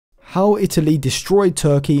how Italy destroyed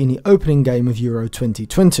Turkey in the opening game of Euro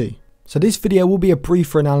 2020. So this video will be a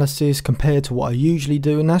briefer analysis compared to what I usually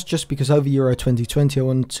do, and that's just because over Euro 2020 I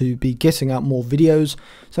want to be getting out more videos,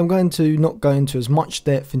 so I'm going to not go into as much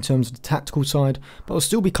depth in terms of the tactical side, but I'll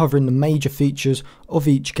still be covering the major features of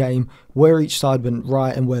each game, where each side went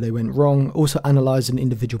right and where they went wrong, also analysing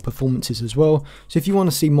individual performances as well. So if you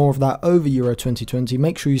want to see more of that over Euro 2020,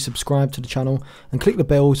 make sure you subscribe to the channel and click the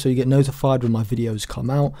bell so you get notified when my videos come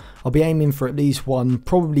out. I'll be aiming for at least one,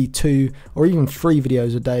 probably 2 or even 3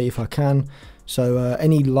 videos a day if I can. So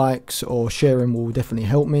any likes or sharing will definitely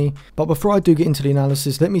help me. But before I do get into the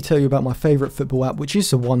analysis, let me tell you about my favourite football app, which is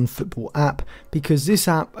the OneFootball app, because this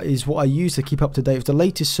app is what I use to keep up to date with the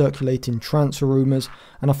latest circulating transfer rumours,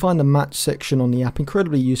 and I find the match section on the app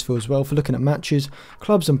incredibly useful as well for looking at matches,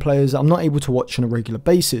 clubs and players that I'm not able to watch on a regular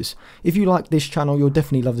basis. If you like this channel, you'll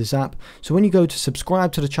definitely love this app, so when you go to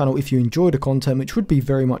subscribe to the channel if you enjoy the content, which would be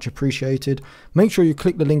very much appreciated, make sure you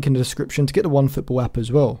click the link in the description to get the OneFootball app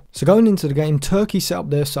as well. So going into the game, Turkey set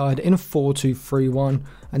up their side in a 4-2-3-1,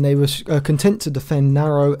 and they were content to defend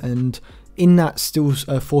narrow and in that still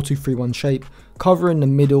 4-2-3-1 shape, covering the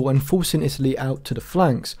middle and forcing Italy out to the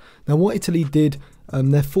flanks. Now what Italy did,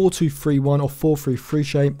 their 4-2-3-1 or 4-3-3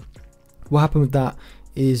 shape, what happened with that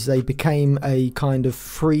is they became a kind of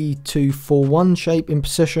 3-2-4-1 shape in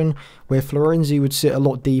possession, where Florenzi would sit a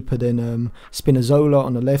lot deeper than Spinazzola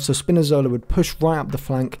on the left. So Spinazzola would push right up the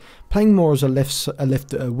flank, playing more as a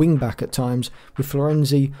left wing back at times, with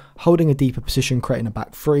Florenzi holding a deeper position, creating a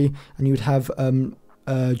back three, and you would have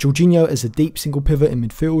Jorginho as a deep single pivot in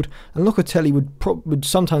midfield, and Locatelli would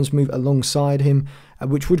sometimes move alongside him,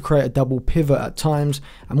 which would create a double pivot at times.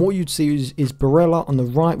 And what you'd see is Barella on the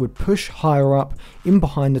right would push higher up in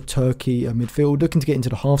behind the Turkey midfield, looking to get into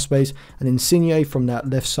the half space, and Insigne from that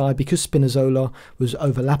left side, because Spinazzola was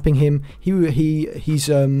overlapping him,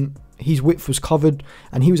 his width was covered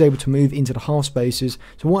and he was able to move into the half spaces.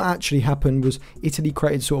 So what actually happened was Italy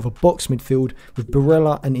created sort of a box midfield with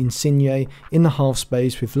Barella and Insigne in the half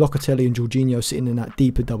space, with Locatelli and Jorginho sitting in that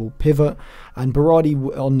deeper double pivot, and Berardi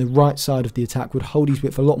on the right side of the attack would hold his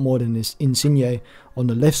width a lot more than this Insigne on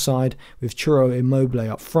the left side, with Immobile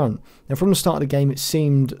up front. Now from the start of the game it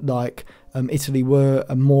seemed like Italy were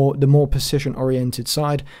the more possession oriented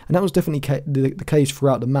side, and that was definitely the case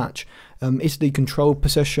throughout the match. Italy controlled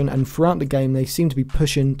possession, and throughout the game they seemed to be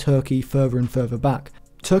pushing Turkey further and further back.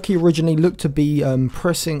 Turkey originally looked to be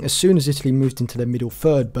pressing as soon as Italy moved into their middle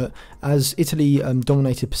third, but as Italy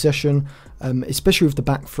dominated possession, especially with the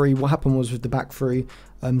back three, what happened was with the back three,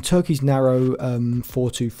 Turkey's narrow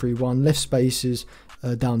 4-2-3-1 left spaces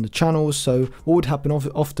down the channels. So what would happen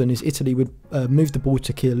often is Italy would move the ball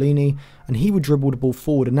to Chiellini, and he would dribble the ball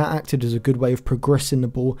forward, and that acted as a good way of progressing the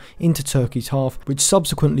ball into Turkey's half, which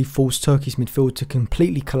subsequently forced Turkey's midfield to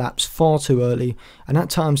completely collapse far too early, and at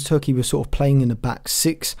times Turkey was sort of playing in the back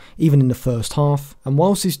six even in the first half. And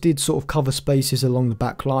whilst this did sort of cover spaces along the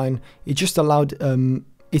back line, it just allowed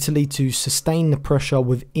Italy to sustain the pressure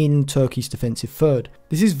within Turkey's defensive third.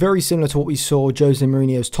 This is very similar to what we saw Jose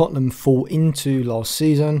Mourinho's Tottenham fall into last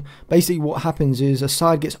season. Basically what happens is a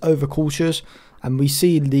side gets overcautious, and we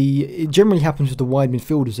see it generally happens with the wide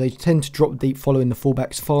midfielders. They tend to drop deep following the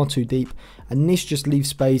fullbacks far too deep, and this just leaves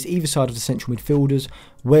space either side of the central midfielders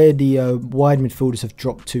where the wide midfielders have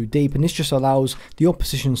dropped too deep, and this just allows the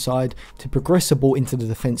opposition side to progress the ball into the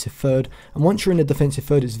defensive third, and once you're in the defensive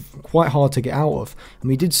third it's quite hard to get out of. And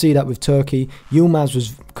we did see that with Turkey. Yilmaz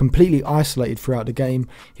was completely isolated throughout the game.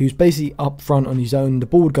 He was basically up front on his own, the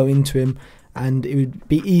ball would go into him, and it would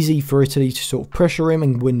be easy for Italy to sort of pressure him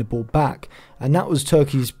and win the ball back. And that was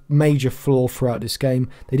Turkey's major flaw throughout this game.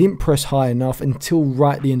 They didn't press high enough until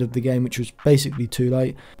right at the end of the game, which was basically too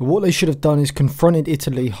late. But what they should have done is confronted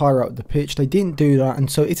Italy higher up the pitch. They didn't do that,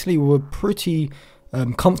 and so Italy were pretty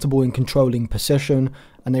comfortable in controlling possession,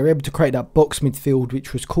 and they were able to create that box midfield,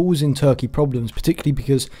 which was causing Turkey problems, particularly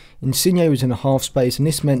because Insigne was in a half space, and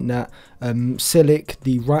this meant that Selic,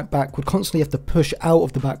 the right back, would constantly have to push out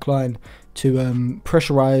of the back line to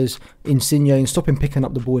pressurise Insigne and stop him picking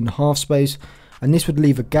up the ball in the half space. And this would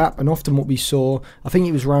leave a gap, and often what we saw, I think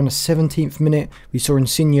it was around the 17th minute, we saw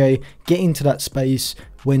Insigne get into that space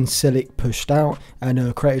when Selic pushed out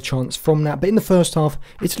and create a chance from that. But in the first half,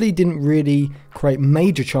 Italy didn't really create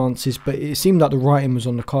major chances, but it seemed like the writing was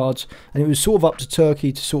on the cards, and it was sort of up to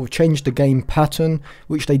Turkey to sort of change the game pattern,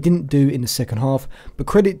 which they didn't do in the second half. But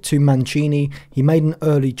credit to Mancini, he made an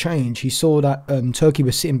early change. He saw that Turkey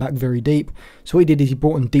was sitting back very deep, so what he did is he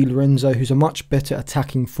brought in Di Lorenzo, who's a much better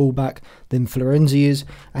attacking fullback than Florenzi is,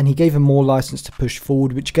 and he gave him more license to push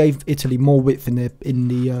forward, which gave Italy more width in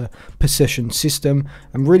the possession system.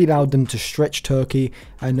 and really allowed them to stretch Turkey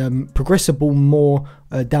and progress the ball more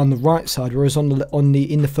down the right side, whereas in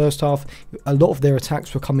the first half a lot of their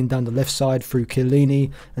attacks were coming down the left side through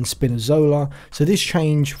Chiellini and Spinazzola. So this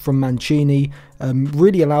change from Mancini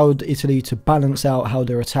really allowed Italy to balance out how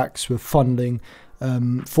their attacks were funneling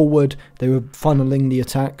forward. They were funneling the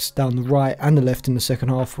attacks down the right and the left in the second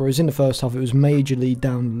half, whereas in the first half it was majorly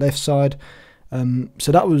down the left side.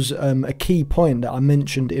 So that was a key point that I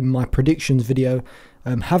mentioned in my predictions video.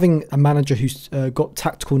 Having a manager who's got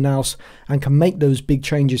tactical nous and can make those big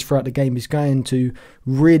changes throughout the game is going to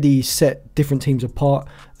really set different teams apart.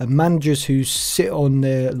 Managers who sit on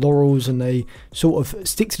their laurels and they sort of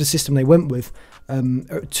stick to the system they went with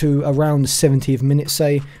to around the 70th minute,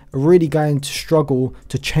 say, are really going to struggle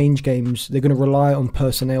to change games. They're going to rely on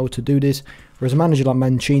personnel to do this, whereas a manager like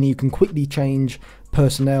Mancini, who can quickly change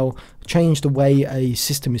personnel, change the way a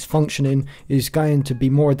system is functioning, is going to be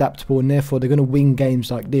more adaptable, and therefore they're going to win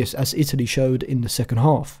games like this, as Italy showed in the second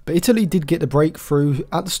half. But Italy did get the breakthrough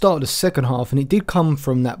at the start of the second half, and it did come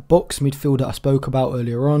from that box midfield that I spoke about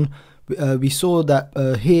earlier on. We saw that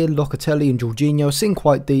here Locatelli and Jorginho sitting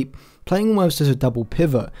quite deep, playing almost as a double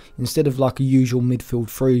pivot instead of like a usual midfield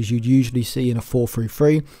three as you'd usually see in a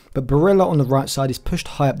 4-3-3. But Barella on the right side is pushed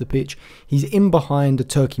high up the pitch. He's in behind the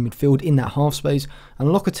Turkey midfield in that half space, and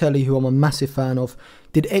Locatelli, who I'm a massive fan of,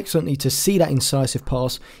 did excellently to see that incisive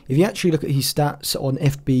pass. If you actually look at his stats on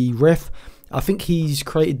FB Ref, I think he's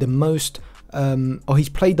created the most or he's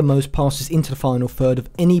played the most passes into the final third of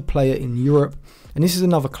any player in Europe. And this is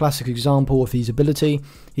another classic example of his ability.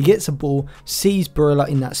 He gets a ball, sees Barella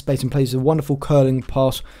in that space and plays a wonderful curling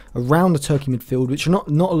pass around the Turkey midfield, which not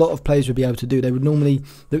a lot of players would be able to do. They would normally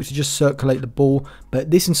look to just circulate the ball,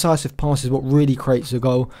 but this incisive pass is what really creates a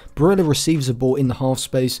goal. Barella receives the ball in the half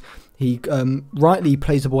space. He rightly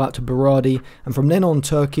plays the ball out to Berardi, and from then on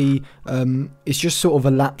Turkey, it's just sort of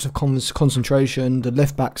a lapse of concentration. The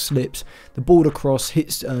left back slips, the ball across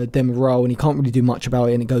hits Demiral, and he can't really do much about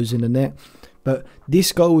it, and it goes in the net. But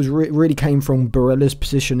this goal really came from Barella's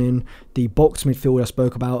positioning, the box midfield I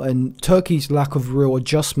spoke about, and Turkey's lack of real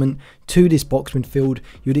adjustment to this box midfield.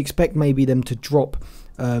 You'd expect maybe them to drop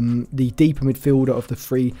the deeper midfielder of the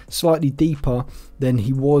three slightly deeper than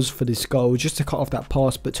he was for this goal, just to cut off that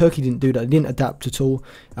pass, but Turkey didn't do that. They didn't adapt at all,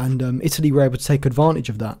 and Italy were able to take advantage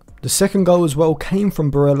of that. The second goal as well came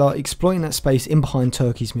from Barella exploiting that space in behind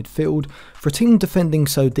Turkey's midfield. For a team defending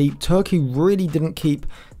so deep, Turkey really didn't keep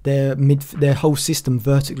their whole system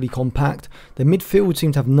vertically compact. Their midfield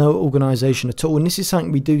seemed to have no organisation at all, and this is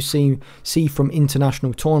something we do see from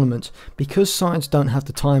international tournaments. Because sides don't have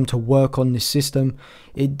the time to work on this system,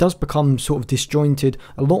 it does become sort of disjointed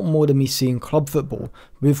a lot more than we see in club football.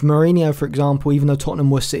 With Mourinho, for example, even though Tottenham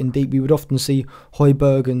was sitting deep, we would often see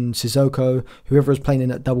Højbjerg and Sissoko, whoever was playing in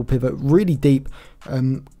that double pivot, really deep,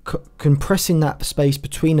 compressing that space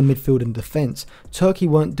between the midfield and defence. Turkey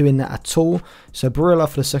weren't doing that at all. So Barella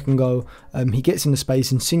for the second goal, he gets in the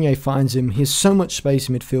space, Insigne finds him. He has so much space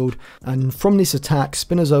in midfield, and from this attack,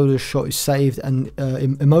 Spinazzola's shot is saved, and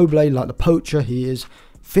Immobile, like the poacher he is,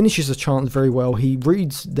 finishes the chance very well. He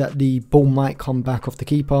reads that the ball might come back off the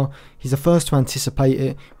keeper. He's the first to anticipate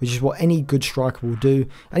it, which is what any good striker will do,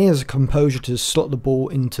 and he has a composure to slot the ball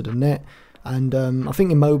into the net. And I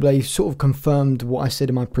think Immobile sort of confirmed what I said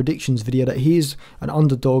in my predictions video, that he is an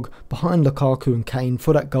underdog behind Lukaku and Kane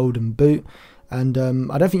for that golden boot, and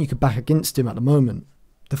I don't think you could back against him at the moment.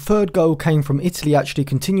 The third goal came from Italy actually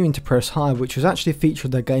continuing to press high, which was actually a feature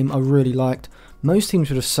of their game I really liked. Most teams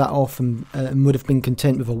would have sat off and would have been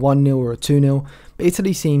content with a 1-0 or a 2-0, but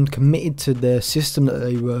Italy seemed committed to their system that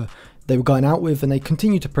they were going out with, and they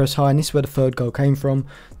continued to press high, and this is where the third goal came from.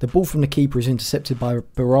 The ball from the keeper is intercepted by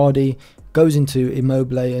Berardi, goes into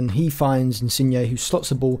Immobile, and he finds Insigne, who slots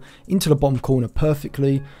the ball into the bottom corner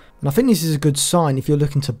perfectly. And I think this is a good sign if you're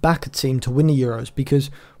looking to back a team to win the Euros, because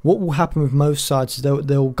what will happen with most sides is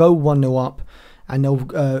they'll go 1-0 up, and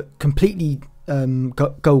they'll completely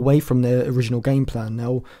go away from their original game plan.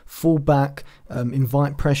 They'll fall back,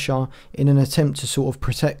 invite pressure in an attempt to sort of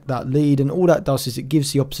protect that lead, and all that does is it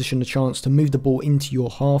gives the opposition a chance to move the ball into your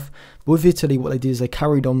half. But with Italy, what they did is they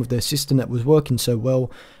carried on with their system that was working so well,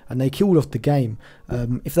 and they killed off the game.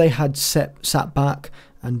 If they had sat back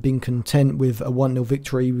and been content with a 1-0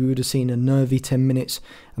 victory, we would have seen a nervy 10 minutes.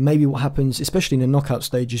 And maybe what happens, especially in the knockout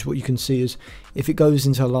stages, what you can see is if it goes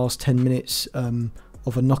into the last 10 minutes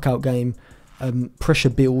of a knockout game, pressure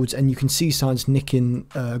builds, and you can see sides nicking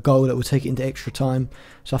a goal that will take it into extra time.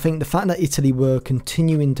 So I think the fact that Italy were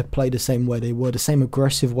continuing to play the same way they were, the same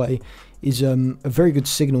aggressive way, is a very good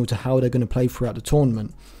signal to how they're going to play throughout the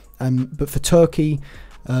tournament. But for Turkey,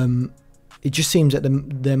 it just seems that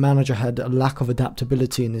their manager had a lack of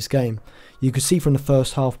adaptability in this game. You could see from the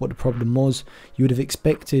first half what the problem was. You would have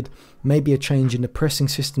expected maybe a change in the pressing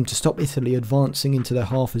system to stop Italy advancing into their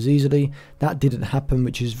half as easily. That didn't happen,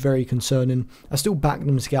 which is very concerning. I still back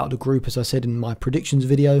them to get out of the group, as I said in my predictions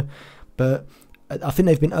video, but I think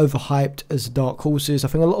they've been overhyped as dark horses. I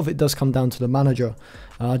think a lot of it does come down to the manager.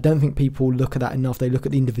 I don't think people look at that enough. They look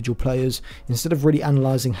at the individual players instead of really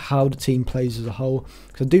analysing how the team plays as a whole,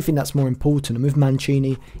 because I do think that's more important. And with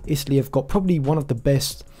Mancini, Italy have got probably one of the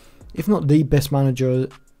best, if not the best manager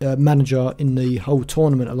in the whole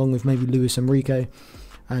tournament, along with maybe Luis Enrique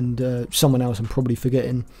and someone else I'm probably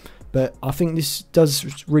forgetting. But I think this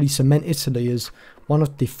does really cement Italy as one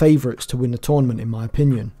of the favourites to win the tournament, in my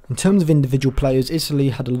opinion. In terms of individual players, Italy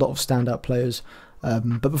had a lot of standout players.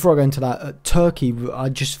 But before I go into that, Turkey, I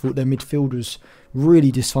just thought their midfield was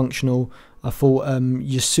really dysfunctional. I thought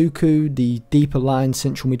Yasuku, the deeper line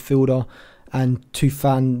central midfielder, and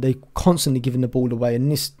Tufan, they constantly giving the ball away, and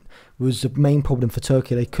this was the main problem for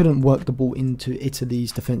Turkey. They couldn't work the ball into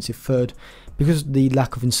Italy's defensive third because of the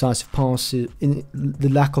lack of incisive passes in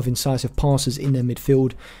their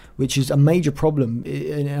midfield, which is a major problem.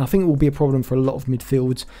 And I think it will be a problem for a lot of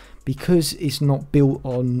midfields because it's not built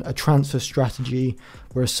on a transfer strategy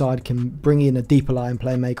where a side can bring in a deeper line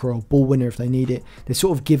playmaker or a ball winner if they need it. They're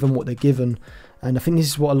sort of given what they're given. And I think this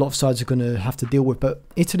is what a lot of sides are going to have to deal with. But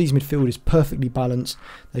Italy's midfield is perfectly balanced.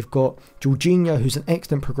 They've got Jorginho, who's an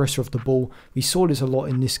excellent progressor of the ball. We saw this a lot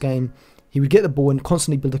in this game. He would get the ball and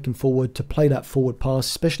constantly be looking forward to play that forward pass,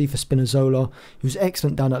 especially for Spinazzola, who's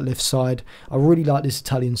excellent down that left side. I really like this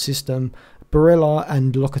Italian system. Barella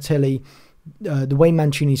and Locatelli, the way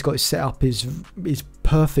Mancini's got it set up is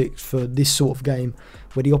perfect for this sort of game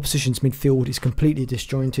where the opposition's midfield is completely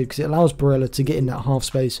disjointed, because it allows Barella to get in that half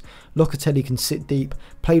space. Locatelli can sit deep,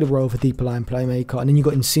 play the role of a deeper line playmaker, and then you've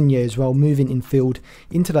got Insigne as well, moving infield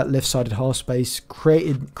into that left-sided half space,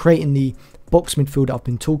 creating the box midfield I've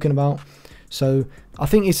been talking about. So I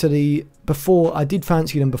think Italy, I did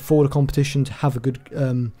fancy them before the competition to have a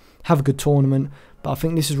good tournament, but I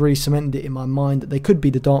think this has really cemented it in my mind that they could be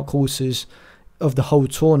the dark horses of the whole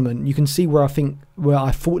tournament. You can see where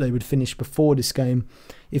I thought they would finish before this game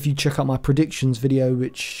if you check out my predictions video,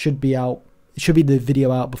 which should be out. It should be the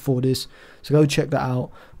video out before this, so go check that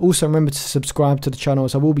out. Also remember to subscribe to the channel,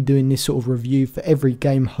 as I will be doing this sort of review for every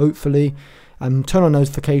game hopefully, and turn on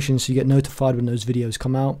notifications so you get notified when those videos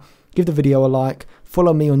come out. Give the video a like,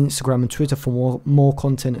 follow me on Instagram and Twitter for more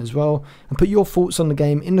content as well, and put your thoughts on the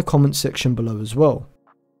game in the comments section below as well.